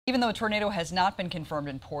Even though a tornado has not been confirmed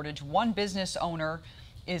in Portage, one business owner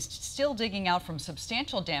is still digging out from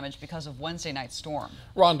substantial damage because of Wednesday night's storm.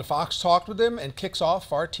 Rhonda Fox talked with him and kicks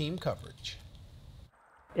off our team coverage.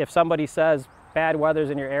 If somebody says bad weather's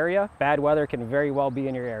in your area, bad weather can very well be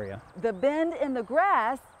in your area. The bend in the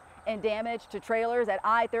grass and damage to trailers at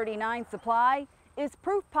I-39 Supply is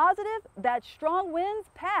proof positive that strong winds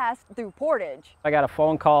passed through Portage. I got a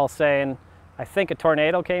phone call saying, I think a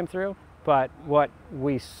tornado came through, but what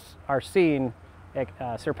we are seeing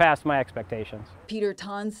surpassed my expectations. Peter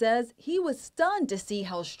Ton says he was stunned to see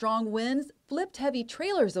how strong winds flipped heavy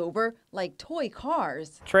trailers over like toy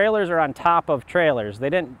cars. Trailers are on top of trailers.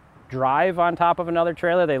 They didn't drive on top of another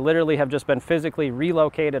trailer. They literally have just been physically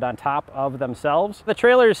relocated on top of themselves. The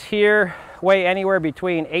trailers here weigh anywhere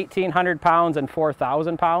between 1,800 pounds and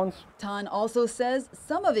 4,000 pounds. Ton also says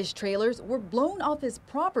some of his trailers were blown off his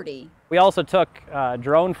property. We also took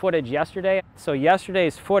drone footage yesterday. So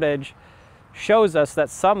yesterday's footage shows us that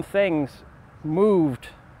some things moved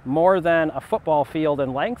more than a football field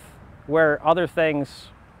in length, where other things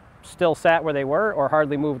still sat where they were or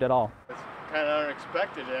hardly moved at all. It's kind of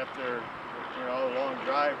unexpected after, a long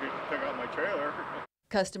drive to pick up my trailer.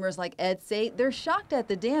 Customers like Ed say they're shocked at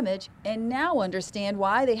the damage and now understand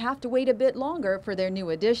why they have to wait a bit longer for their new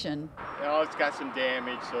addition. It's got some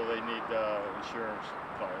damage, so they need insurance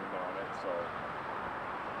claim on it, so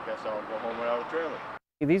I guess I'll go home without a trailer.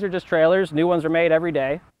 These are just trailers. New ones are made every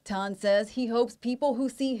day. Ton says he hopes people who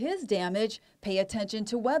see his damage pay attention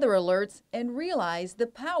to weather alerts and realize the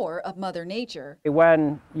power of Mother Nature.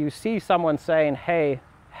 When you see someone saying, hey,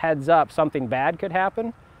 heads up, something bad could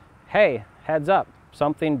happen, hey, heads up,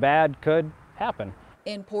 something bad could happen.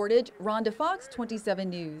 In Portage, Rhonda Fox, 27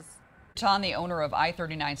 News. Ton, the owner of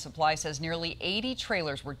I-39 Supply, says nearly 80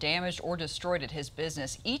 trailers were damaged or destroyed at his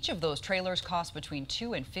business. Each of those trailers cost between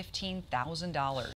 $2,000 and $15,000.